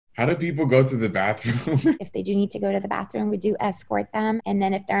How do people go to the bathroom? If they do need to go to the bathroom, we do escort them. And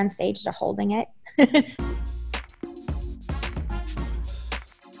then if they're on stage, they're holding it.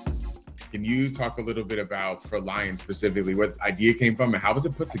 Can you talk a little bit about For Lion specifically, where this idea came from and how was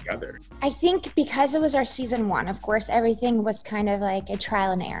it put together? I think because it was our season one, of course, everything was kind of like a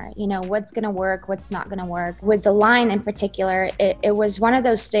trial and error. You know, what's going to work, what's not going to work. With the line in particular, it was one of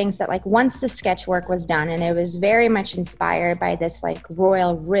those things that like once the sketch work was done, and it was very much inspired by this like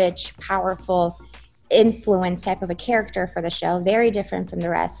royal, rich, powerful influence type of a character for the show, very different from the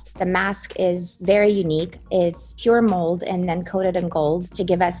rest. The mask is very unique. It's pure mold and then coated in gold to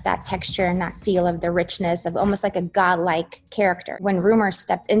give us that texture and that feel of the richness of almost like a godlike character. When Rumor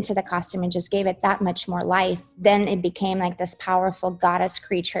stepped into the costume and just gave it that much more life, then it became like this powerful goddess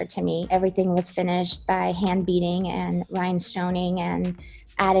creature to me. Everything was finished by hand beating and rhinestoning and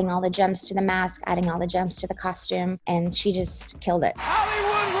adding all the gems to the mask, adding all the gems to the costume, and she just killed it.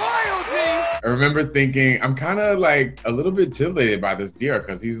 Hollywood royalty! I remember thinking, I'm kind of like a little bit titillated by this deer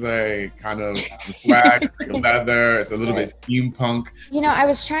because he's like kind of swag, it's like leather, it's a little bit steampunk. You know, I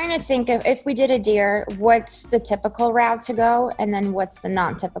was trying to think of if we did a deer, what's the typical route to go and then what's the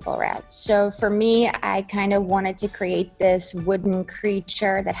non-typical route. So for me, I kind of wanted to create this wooden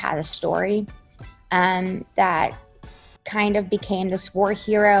creature that had a story that kind of became this war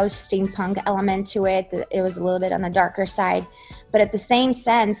hero steampunk element to it. It was a little bit on the darker side, but at the same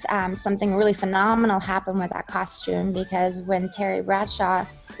sense, something really phenomenal happened with that costume, because when Terry Bradshaw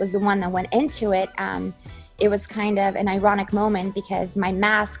was the one that went into it, it was kind of an ironic moment because my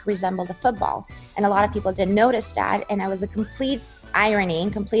mask resembled a football, and a lot of people didn't notice that, and it was a complete irony,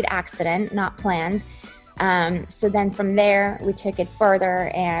 complete accident, not planned. So then from there, we took it further,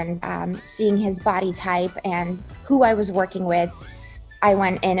 and seeing his body type and who I was working with, I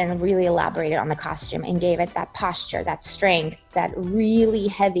went in and really elaborated on the costume and gave it that posture, that strength, that really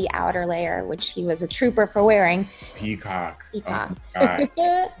heavy outer layer, which he was a trooper for wearing. Peacock. Peacock. Oh my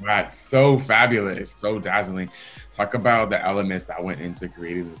God. That's so fabulous, so dazzling. Talk about the elements that went into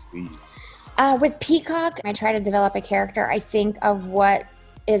creating this piece. With Peacock, I try to develop a character, I think, of what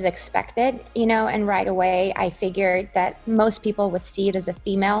is expected, you know, and right away I figured that most people would see it as a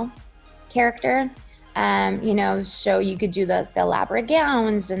female character, you know, so you could do the elaborate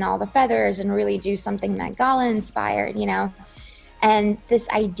gowns and all the feathers and really do something Met Gala inspired, you know, and this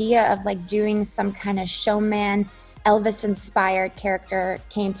idea of like doing some kind of showman, Elvis inspired character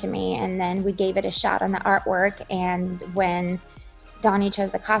came to me, and then we gave it a shot on the artwork, and when Donnie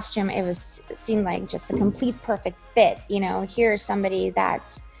chose the costume, it seemed like just a complete perfect fit. You know, here's somebody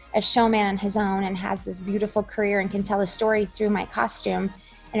that's a showman on his own and has this beautiful career and can tell a story through my costume.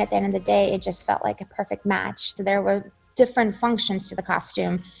 And at the end of the day, it just felt like a perfect match. So there were different functions to the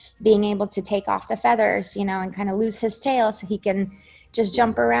costume, being able to take off the feathers, you know, and kind of lose his tail so he can just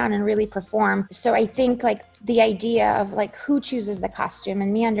jump around and really perform. So I think like the idea of like who chooses the costume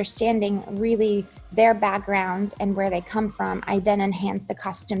and me understanding really their background and where they come from, I then enhance the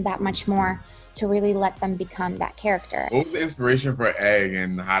costume that much more to really let them become that character. What was the inspiration for Egg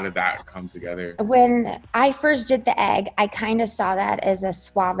and how did that come together? When I first did the Egg, I kind of saw that as a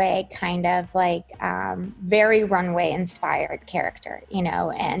suave kind of like very runway inspired character, you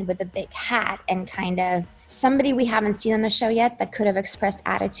know, and with a big hat and kind of somebody we haven't seen on the show yet that could have expressed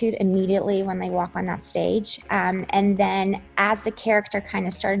attitude immediately when they walk on that stage. And then as the character kind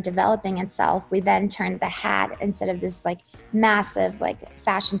of started developing itself, we then turned the hat, instead of this like massive like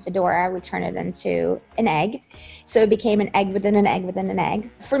fashion fedora, we turned it into an egg. So it became an egg within an egg within an egg.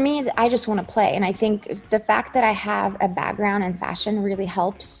 For me, I just want to play. And I think the fact that I have a background in fashion really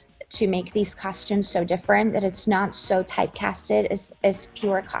helps to make these costumes so different, that it's not so typecasted as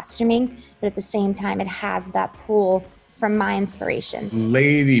pure costuming, but at the same time, it has that pull from my inspiration.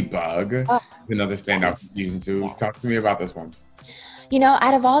 Ladybug, another standout from season 2. Yes. Talk to me about this one. You know,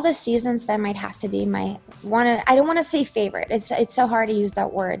 out of all the seasons, that might have to be my one. I don't want to say favorite. It's so hard to use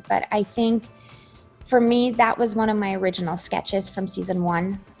that word, but I think for me, that was one of my original sketches from season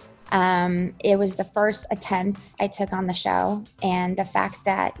 1. It was the first attempt I took on the show, and the fact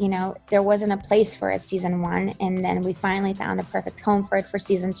that, you know, there wasn't a place for it season 1, and then we finally found a perfect home for it for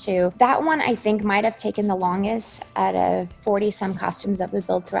season 2. That one I think might have taken the longest out of 40 some costumes that we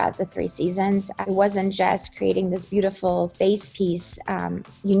built throughout the 3 seasons. It wasn't just creating this beautiful face piece,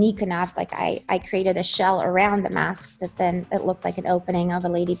 unique enough. Like I created a shell around the mask that then it looked like an opening of a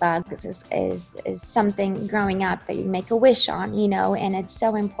ladybug. This is something growing up that you make a wish on, you know, and it's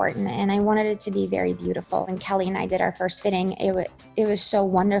so important. And I wanted it to be very beautiful. And Kelly and I did our first fitting. It was so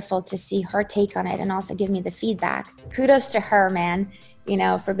wonderful to see her take on it and also give me the feedback. Kudos to her, man. you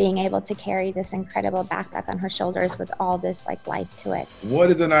know, for being able to carry this incredible backpack on her shoulders with all this like life to it.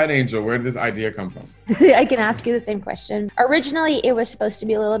 What is a night angel? Where did this idea come from? I can ask you the same question. Originally, it was supposed to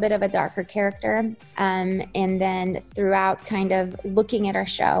be a little bit of a darker character. And then throughout kind of looking at our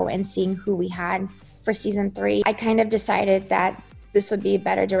show and seeing who we had for season 3, I kind of decided that this would be a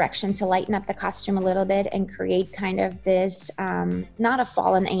better direction to lighten up the costume a little bit and create kind of this, not a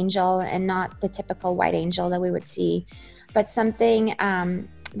fallen angel and not the typical white angel that we would see, but something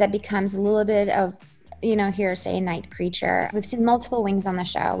that becomes a little bit of, you know, here say a night creature. We've seen multiple wings on the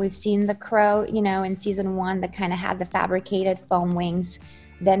show. We've seen the crow, you know, in season 1 that kind of had the fabricated foam wings.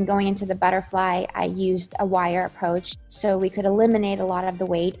 Then going into the butterfly, I used a wire approach so we could eliminate a lot of the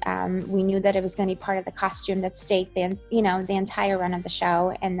weight. We knew that it was going to be part of the costume that stayed the entire run of the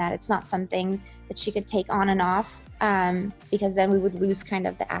show, and that it's not something that she could take on and off, because then we would lose kind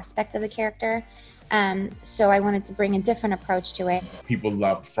of the aspect of the character. So I wanted to bring a different approach to it. People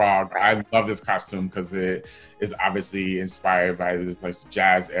love Frog. I love this costume because it is obviously inspired by this like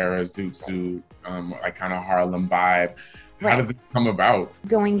jazz era zoot suit, like kind of Harlem vibe. How did it come about?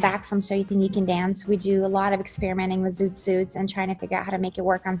 Going back from So You Think You Can Dance, we do a lot of experimenting with zoot suits and trying to figure out how to make it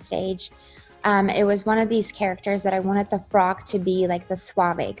work on stage. It was one of these characters that I wanted the Frog to be like the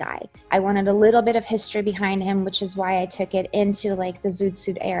suave guy. I wanted a little bit of history behind him, which is why I took it into like the zoot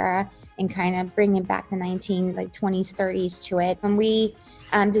suit era and kind of bringing back the 20s, 30s to it. When we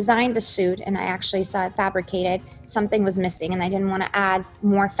designed the suit and I actually saw it fabricated, something was missing and I didn't want to add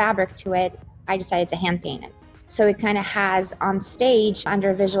more fabric to it. I decided to hand paint it. So it kind of has on stage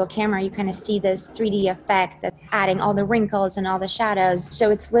under a visual camera, you kind of see this 3D effect that's adding all the wrinkles and all the shadows.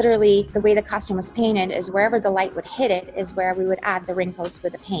 So it's literally the way the costume was painted is wherever the light would hit it is where we would add the wrinkles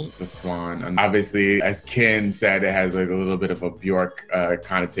with the paint. The swan, and obviously, as Ken said, it has like a little bit of a Bjork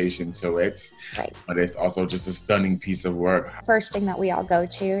connotation to it. Right. But it's also just a stunning piece of work. First thing that we all go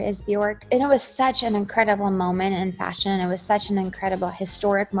to is Bjork. And it was such an incredible moment in fashion. It was such an incredible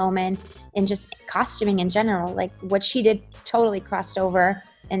historic moment in just costuming in general. Like what she did totally crossed over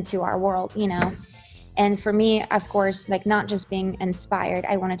into our world, you know. And for me, of course, like not just being inspired,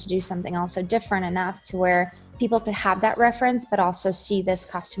 I wanted to do something also different enough to where people could have that reference, but also see this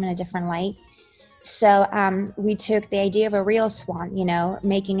costume in a different light. So we took the idea of a real swan, you know,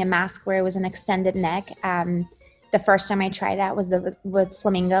 making a mask where it was an extended neck. The first time I tried that was with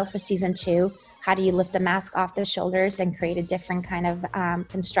Flamingo for season 2. How do you lift the mask off the shoulders and create a different kind of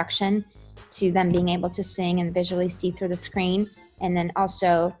construction to them being able to sing and visually see through the screen, and then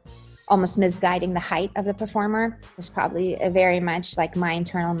also almost misguiding the height of the performer was probably very much like my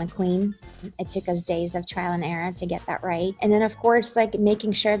internal McQueen. It took us days of trial and error to get that right. And then of course, like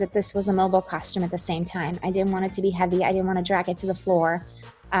making sure that this was a mobile costume at the same time. I didn't want it to be heavy. I didn't want to drag it to the floor.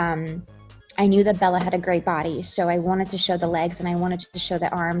 I knew that Bella had a great body, so I wanted to show the legs and I wanted to show the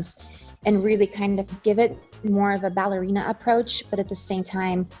arms and really kind of give it more of a ballerina approach, but at the same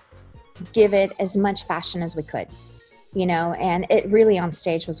time, give it as much fashion as we could, you know, and it really on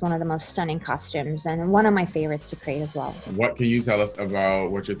stage was one of the most stunning costumes and one of my favorites to create as well. What can you tell us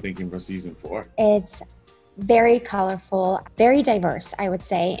about what you're thinking for season 4? It's very colorful, very diverse, I would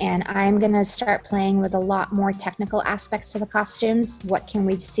say, and I'm gonna start playing with a lot more technical aspects to the costumes. What can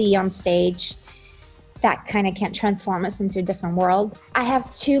we see on stage that kind of can transform us into a different world? I have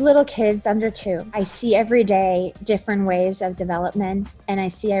 2 little kids under 2. I see every day different ways of development, and I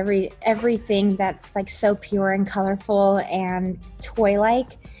see everything that's like so pure and colorful and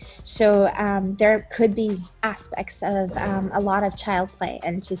toy-like. So there could be aspects of a lot of child play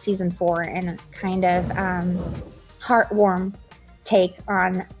into season 4 and a kind of heartwarm take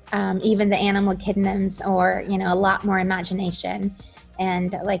on even the animal kingdoms, or, you know, a lot more imagination.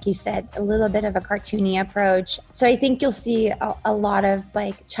 And like you said, a little bit of a cartoony approach. So I think you'll see a lot of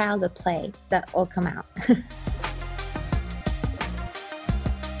like childhood play that will come out.